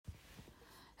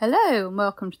Hello and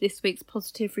welcome to this week's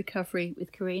Positive Recovery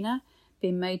with Karina,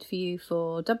 being made for you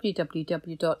for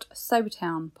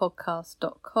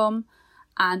www.sobertownpodcast.com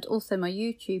and also my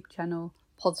YouTube channel,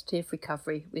 Positive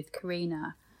Recovery with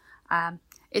Karina.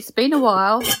 It's been a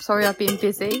while, sorry I've been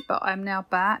busy, but I'm now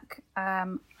back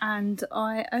and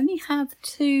I only have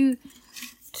two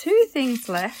things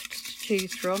left to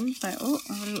choose from. So, a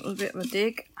little bit of a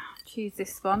dig, choose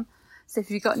this one. So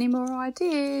if you've got any more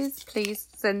ideas, please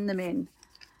send them in.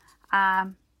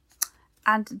 And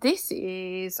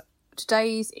today's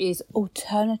is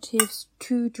alternatives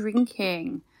to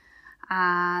drinking.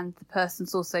 And the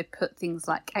person's also put things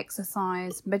like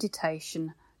exercise,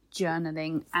 meditation,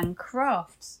 journaling and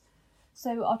crafts.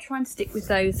 So I'll try and stick with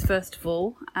those first of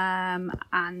all,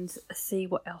 and see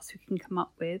what else we can come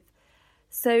up with.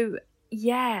 So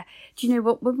yeah, do you know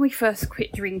what, when we first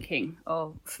quit drinking,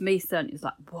 or for me certainly, it's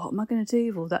like, what am I going to do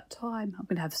with all that time? I'm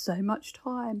going to have so much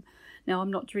time. Now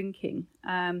I'm not drinking,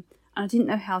 and I didn't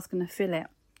know how I was going to fill it.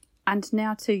 And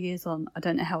now 2 years on, I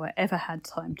don't know how I ever had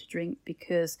time to drink,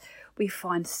 because we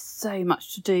find so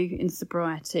much to do in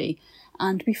sobriety,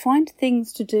 and we find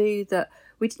things to do that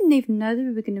we didn't even know that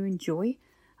we were going to enjoy,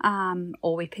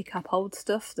 or we pick up old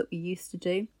stuff that we used to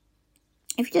do.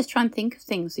 If you just try and think of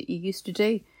things that you used to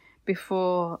do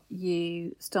before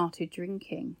you started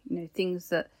drinking, things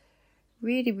that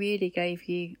really, really gave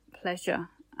you pleasure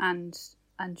and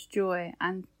joy,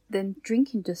 and then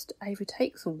drinking just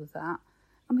overtakes all of that,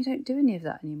 and we don't do any of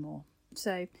that anymore.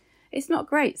 So it's not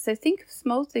great. So think of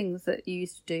small things that you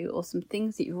used to do, or some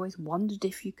things that you always wondered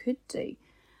if you could do,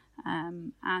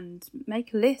 and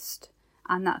make a list,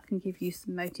 and that can give you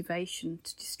some motivation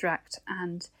to distract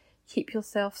and keep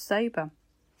yourself sober.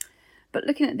 But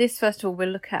looking at this, first of all, we'll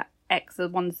look at the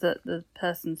ones that the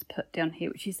person's put down here,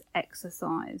 which is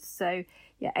exercise. So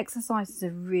yeah, exercise is a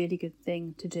really good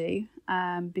thing to do,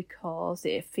 because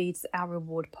it feeds our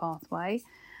reward pathway.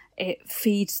 It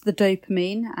feeds the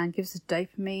dopamine and gives us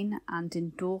dopamine and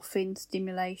endorphin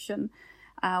stimulation,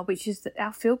 which is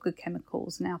our feel-good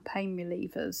chemicals and our pain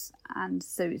relievers. And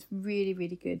so it's really,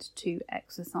 really good to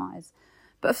exercise.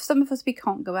 But for some of us, we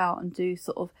can't go out and do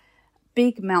sort of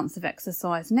big amounts of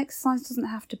exercise. And exercise doesn't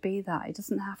have to be that. It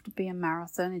doesn't have to be a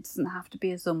marathon. It doesn't have to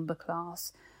be a Zumba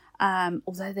class.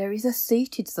 Although there is a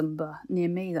seated Zumba near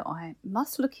me that I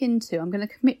must look into. I'm going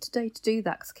to commit today to do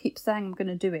that, because I keep saying I'm going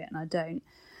to do it and I don't.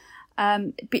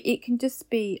 But it can just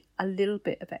be a little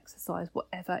bit of exercise,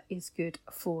 whatever is good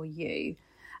for you.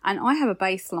 And I have a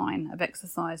baseline of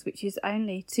exercise, which is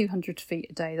only 200 feet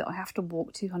a day, that I have to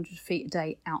walk 200 feet a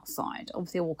day outside.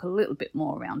 Obviously, I walk a little bit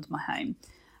more around my home.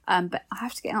 But I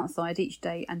have to get outside each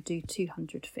day and do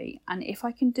 200 feet. And if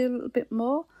I can do a little bit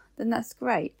more, then that's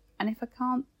great. And if I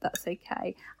can't, that's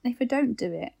okay. And if I don't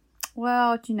do it,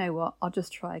 well, do you know what? I'll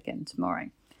just try again tomorrow.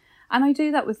 And I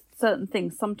do that with certain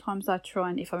things. Sometimes I try,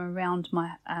 and if I'm around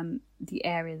my the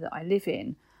area that I live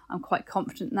in, I'm quite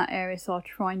confident in that area, so I'll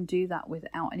try and do that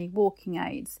without any walking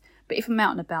aids. But if I'm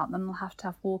out and about, then I'll have to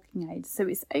have walking aids. So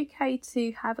it's okay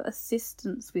to have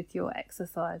assistance with your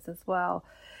exercise as well.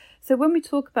 So when we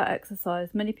talk about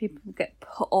exercise, many people get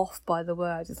put off by the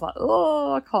word. It's like,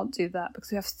 oh, I can't do that,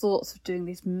 because we have thoughts of doing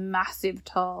these massive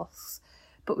tasks.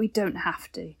 But we don't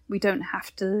have to. We don't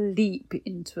have to leap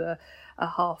into a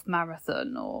half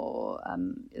marathon, or,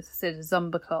 as I said, a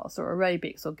Zumba class or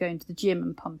aerobics, or going to the gym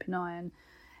and pumping iron.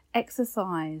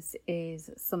 Exercise is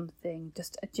something,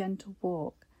 just a gentle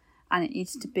walk, and it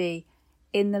needs to be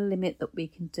in the limit that we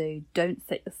can do. Don't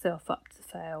set yourself up to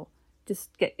fail.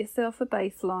 Just get yourself a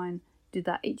baseline. Do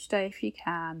that each day if you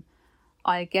can.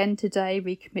 I again today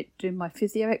recommit to doing my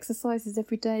physio exercises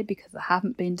every day, because I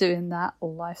haven't been doing that,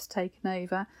 or life's taken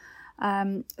over.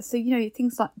 So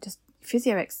things like just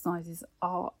physio exercises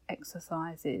are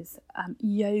exercises.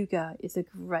 Yoga is a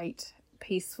great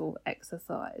peaceful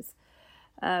exercise.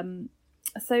 And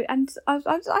I'd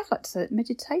like to say that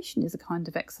meditation is a kind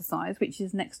of exercise, which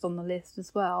is next on the list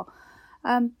as well.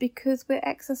 Because we're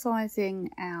exercising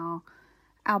our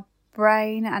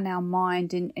brain and our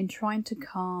mind in trying to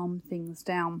calm things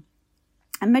down.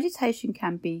 And meditation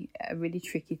can be a really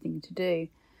tricky thing to do.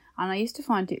 And I used to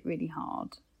find it really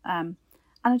hard. And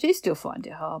I do still find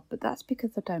it hard, but that's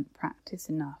because I don't practice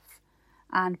enough.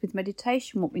 And with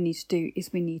meditation, what we need to do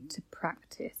is we need to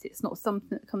practice. It's not something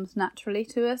that comes naturally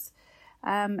to us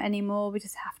anymore. We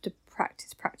just have to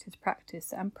practice,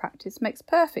 and practice makes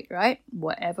perfect, right?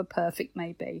 Whatever perfect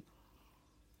may be.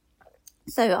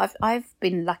 So I've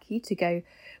been lucky to go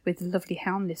with the lovely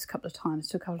Houndless a couple of times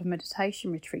to a couple of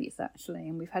meditation retreats, actually,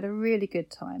 and we've had a really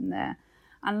good time there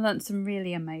and learnt some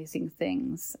really amazing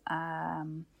things.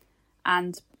 And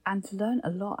and learn a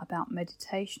lot about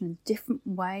meditation and different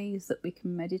ways that we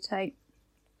can meditate,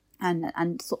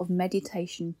 and sort of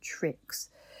meditation tricks.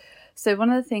 So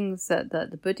one of the things that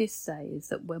the Buddhists say is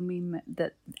that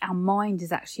that our mind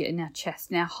is actually in our chest,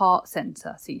 in our heart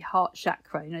center, so your heart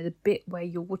chakra, the bit where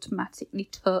you automatically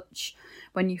touch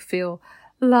when you feel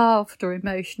loved or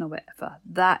emotional, or whatever.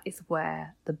 That is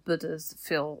where the Buddhas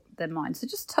feel their mind. So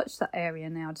just touch that area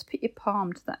now. Just put your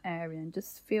palm to that area and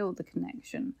just feel the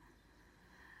connection.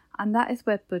 And that is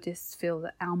where Buddhists feel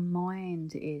that our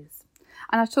mind is.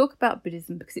 And I talk about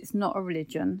Buddhism because it's not a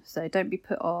religion, so don't be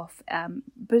put off.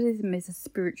 Buddhism is a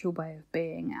spiritual way of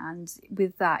being, and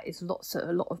with that is a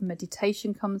lot of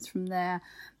meditation comes from there.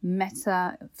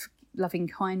 Metta, loving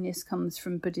kindness, comes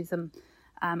from Buddhism,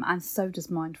 and so does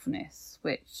mindfulness,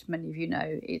 which many of you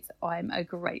know I'm a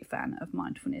great fan of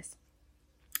mindfulness.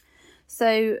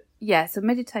 So so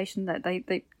meditation, that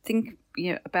they think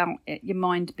about your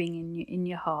mind being in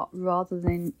your heart rather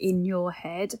than in your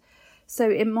head. So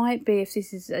it might be, if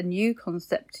this is a new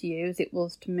concept to you, as it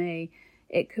was to me,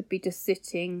 it could be just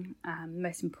sitting. The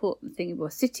most important thing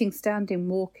was sitting, standing,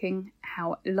 walking,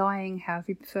 lying, however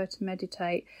you prefer to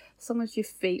meditate. As long as your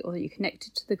feet or you're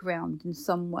connected to the ground in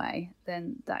some way,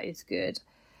 then that is good.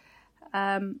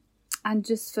 And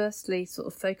just firstly, sort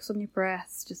of focus on your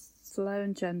breaths, just slow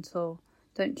and gentle.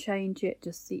 Don't change it,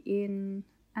 just the in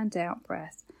and out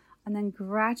breath. And then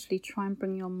gradually try and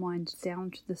bring your mind down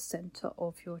to the centre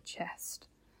of your chest.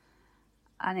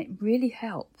 And it really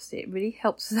helps. It really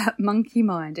helps that monkey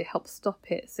mind. It helps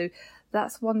stop it. So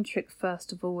that's one trick,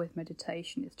 first of all, with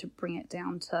meditation, is to bring it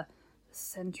down to the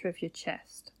centre of your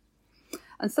chest.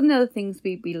 And some of the other things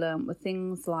we learned were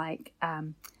things like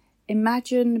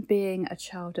imagine being a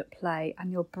child at play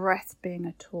and your breath being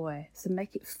a toy. So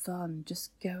make it fun.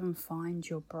 Just go and find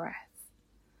your breath.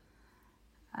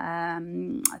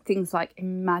 Things like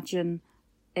imagine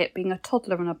it being a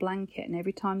toddler on a blanket, and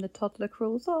every time the toddler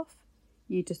crawls off,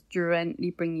 you just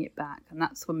gently bring it back. And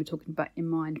that's when we're talking about your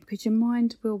mind, because your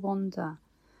mind will wander,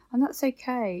 and that's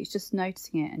okay. It's just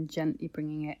noticing it and gently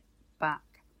bringing it back.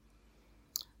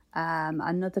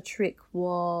 Another trick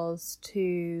was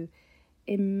to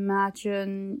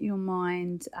imagine your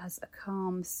mind as a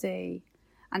calm sea,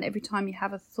 and every time you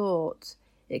have a thought,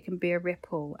 it can be a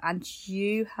ripple, and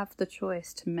you have the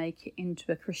choice to make it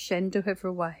into a crescendo of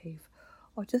a wave,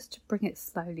 or just to bring it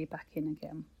slowly back in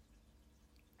again.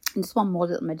 And just one more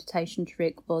little meditation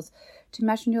trick was to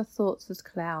imagine your thoughts as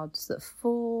clouds that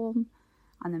form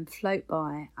and then float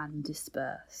by and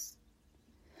disperse.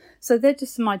 So they're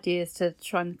just some ideas to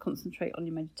try and concentrate on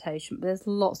your meditation. But there's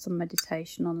lots of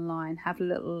meditation online. Have a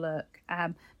little look.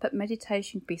 But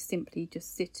meditation could be simply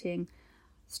just sitting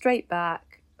straight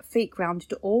back, feet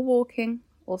grounded, or walking,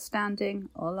 or standing,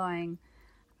 or lying,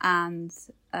 and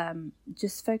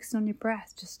just focusing on your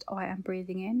breath. Just, I am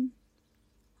breathing in,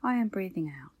 I am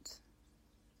breathing out,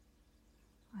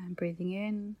 I am breathing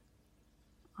in,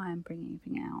 I am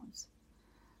breathing out.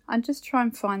 And just try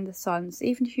and find the silence.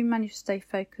 Even if you manage to stay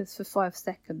focused for 5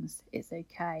 seconds, it's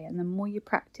okay. And the more you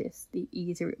practice, the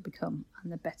easier it will become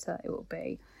and the better it will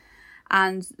be.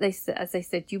 And as they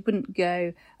said, you wouldn't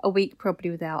go a week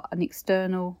probably without an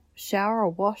external shower or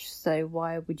wash. So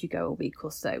why would you go a week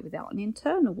or so without an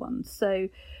internal one? So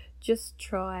just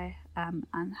try and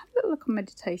have a little look on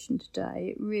meditation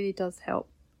today. It really does help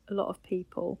a lot of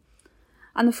people.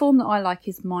 And the form that I like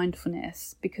is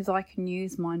mindfulness, because I can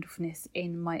use mindfulness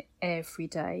in my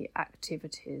everyday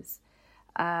activities.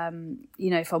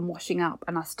 If I'm washing up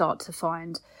and I start to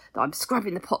find that I'm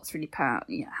scrubbing the pots really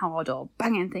hard or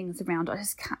banging things around, I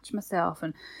just catch myself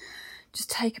and just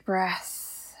take a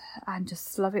breath and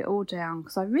just slow it all down,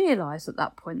 because I realise at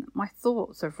that point that my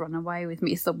thoughts have run away with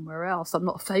me somewhere else. I'm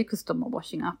not focused on my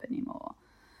washing up anymore.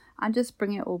 And just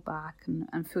bring it all back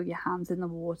and feel your hands in the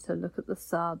water, look at the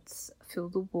suds, feel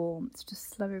the warmth,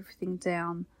 just slow everything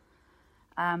down.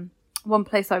 One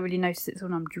place I really notice is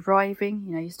when I'm driving.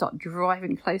 You start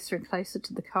driving closer and closer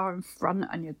to the car in front,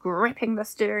 and you're gripping the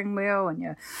steering wheel and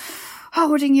you're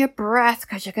holding your breath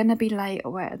because you're going to be late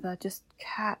or whatever. Just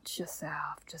catch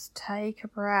yourself. Just take a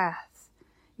breath.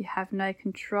 You have no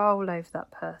control over that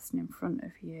person in front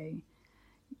of you.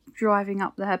 Driving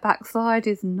up their backside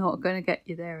is not going to get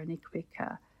you there any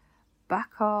quicker.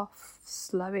 Back off,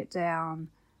 slow it down,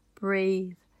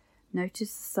 breathe,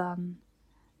 notice the sun,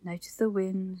 notice the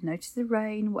wind, notice the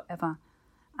rain, whatever,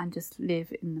 and just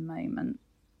live in the moment.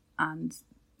 And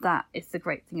that is the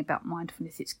great thing about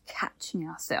mindfulness. It's catching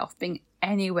ourselves, being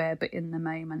anywhere but in the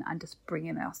moment, and just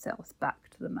bringing ourselves back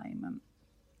to the moment.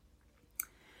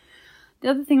 The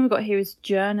other thing we've got here is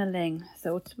journaling.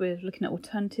 So we're looking at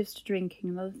alternatives to drinking.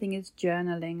 Another thing is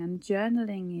journaling. And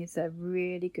journaling is a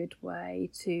really good way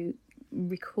to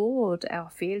record our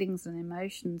feelings and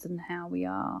emotions and how we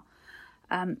are.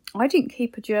 I didn't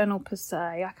keep a journal per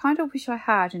se. I kind of wish I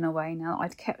had, in a way, now that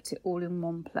I'd kept it all in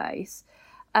one place.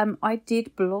 I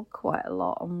did blog quite a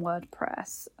lot on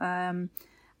WordPress.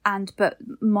 But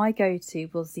my go-to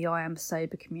was the I Am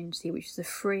Sober community, which is a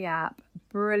free app.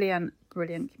 Brilliant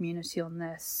community on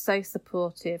there, so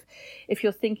supportive. If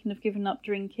you're thinking of giving up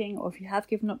drinking, or if you have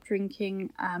given up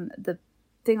drinking, the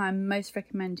thing I most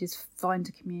recommend is find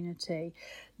a community.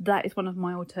 That is one of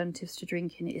my alternatives to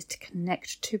drinking, is to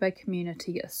connect to a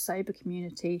community, a sober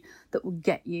community that will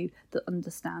get you, that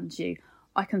understands you.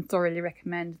 I can thoroughly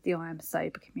recommend the I Am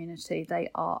Sober community. They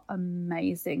are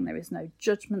amazing. There is no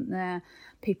judgment there.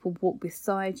 People walk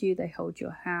beside you, they hold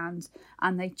your hand,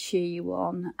 and they cheer you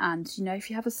on. And, you know, if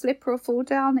you have a slip or a fall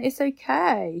down, it's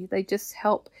okay. They just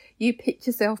help you pick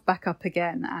yourself back up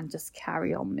again and just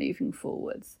carry on moving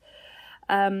forwards.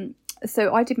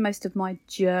 So I did most of my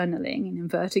journaling, in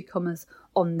inverted commas,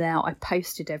 on there. I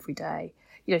posted every day.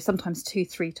 You know, sometimes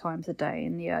 2-3 times a day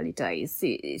in the early days.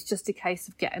 It's just a case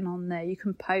of getting on there. You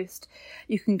can post,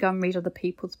 you can go and read other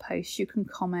people's posts, you can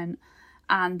comment.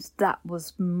 And that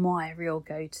was my real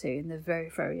go-to in the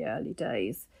very, very early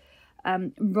days.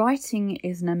 Writing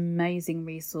is an amazing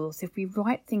resource. If we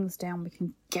write things down, we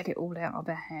can get it all out of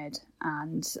our head.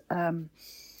 And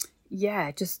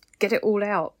just get it all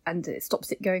out. And it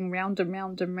stops it going round and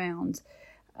round and round.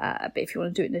 But if you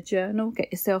want to do it in a journal,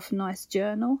 get yourself a nice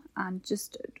journal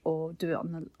or do it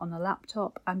on a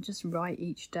laptop and just write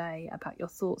each day about your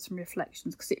thoughts and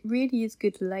reflections, because it really is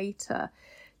good later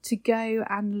to go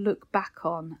and look back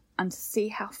on and to see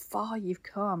how far you've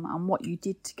come and what you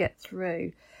did to get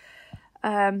through.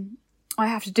 I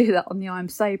have to do that on the I Am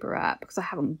Sober app because I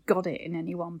haven't got it in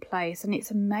any one place, and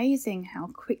it's amazing how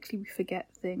quickly we forget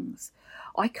things.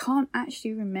 I can't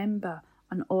actually remember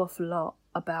an awful lot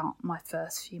about my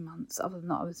first few months, other than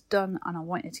that I was done and I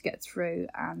wanted to get through.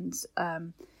 And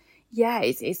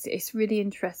it's really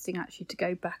interesting actually to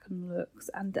go back and look,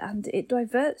 and it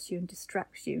diverts you and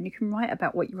distracts you, and you can write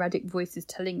about what your addict voice is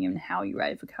telling you and how you're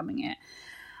overcoming it.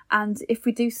 And if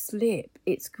we do slip,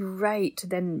 it's great to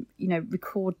then, you know,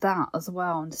 record that as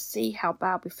well and see how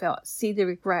bad we felt, see the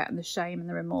regret and the shame and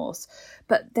the remorse,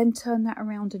 but then turn that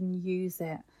around and use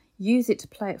it. Use it to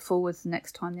play it forwards the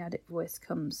next time the addict voice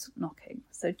comes knocking.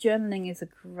 So journaling is a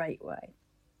great way.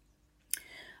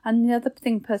 And the other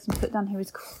thing person put down here is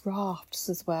crafts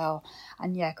as well.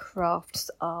 And yeah,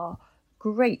 crafts are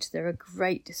great. They're a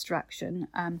great distraction.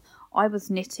 I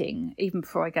was knitting even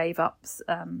before I gave up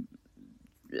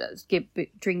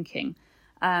drinking.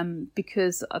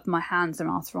 Because of my hands and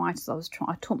arthritis,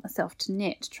 I taught myself to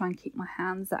knit to try and keep my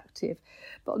hands active.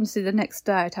 But honestly, the next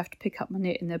day I'd have to pick up my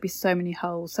knit and there'd be so many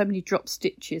holes, so many drop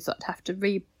stitches that I'd have to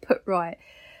re-put right.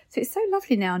 So it's so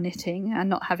lovely now knitting and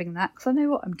not having that, because I know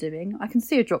what I'm doing. I can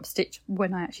see a drop stitch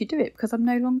when I actually do it because I'm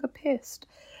no longer pissed.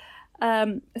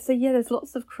 There's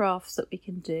lots of crafts that we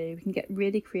can do. We can get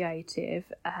really creative.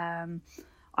 I'm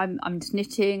into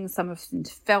knitting, some of it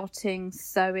into felting,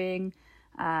 sewing,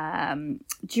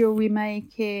 jewelry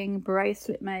making,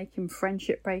 bracelet making,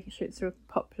 friendship bracelets are a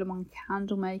popular one,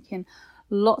 candle making,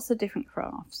 lots of different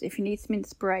crafts. If you need some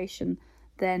inspiration,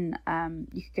 then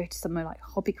you could go to somewhere like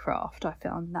Hobbycraft. I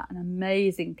found that an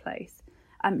amazing place.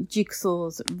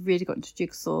 Jigsaws, really got into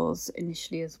jigsaws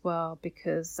initially as well,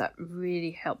 because that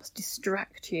really helps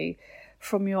distract you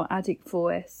from your addict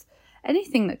voice.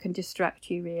 Anything that can distract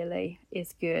you really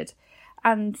is good.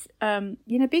 And,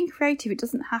 being creative, it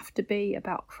doesn't have to be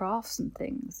about crafts and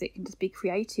things. It can just be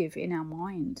creative in our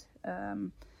mind.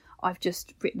 I've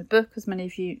just written a book, as many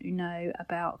of you know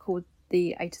about, called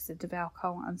The A to Z of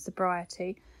Alcohol and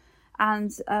Sobriety.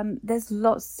 And there's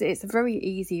lots, it's a very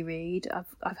easy read.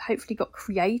 I've hopefully got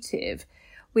creative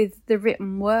with the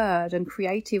written word and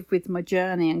creative with my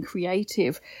journey and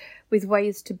creative with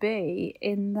ways to be,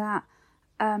 in that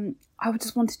I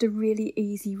just wanted a really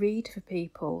easy read for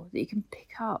people that you can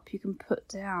pick up, you can put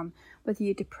down, whether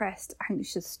you're depressed,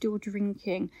 anxious, still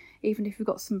drinking, even if you've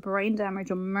got some brain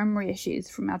damage or memory issues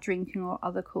from our drinking or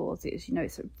other causes. You know,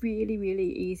 it's a really,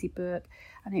 really easy book,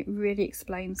 and it really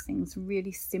explains things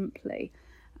really simply,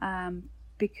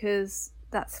 because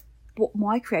that's what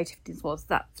my creativity was.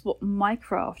 That's what my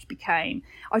craft became.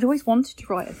 I'd always wanted to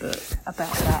write a book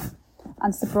about that,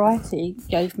 and sobriety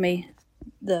gave me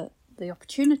the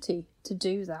opportunity to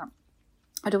do that.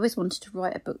 I'd always wanted to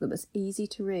write a book that was easy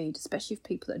to read, especially for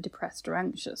people that are depressed or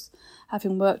anxious.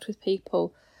 Having worked with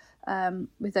people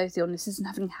with those illnesses and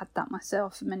having had that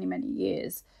myself for many, many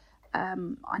years,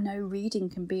 I know reading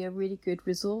can be a really good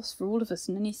resource for all of us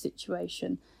in any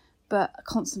situation, but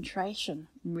concentration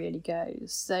really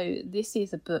goes. So this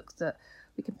is a book that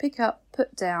we can pick up,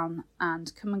 put down,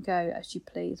 and come and go as you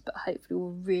please, but hopefully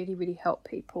will really, really help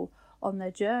people on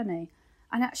their journey.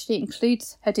 And actually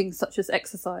includes headings such as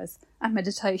exercise and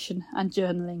meditation and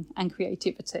journaling and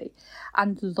creativity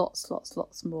and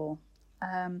lots more.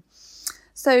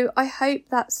 So I hope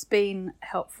that's been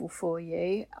helpful for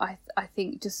you. I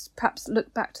think just perhaps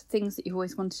look back to things that you've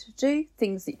always wanted to do,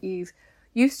 things that you've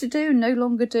used to do, no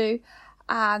longer do,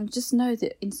 and just know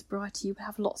that in sobriety you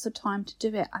have lots of time to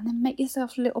do it, and then make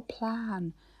yourself a little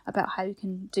plan about how you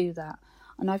can do that.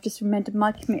 And I've just remembered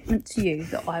my commitment to you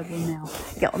that I will now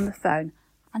get on the phone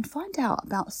and find out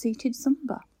about seated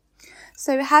Zumba.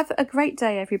 So have a great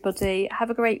day, everybody. Have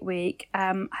a great week.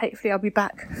 Hopefully I'll be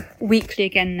back weekly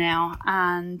again now.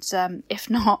 And if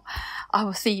not, I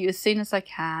will see you as soon as I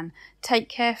can. Take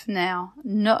care for now.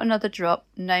 Not another drop,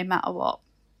 no matter what.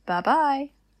 Bye-bye.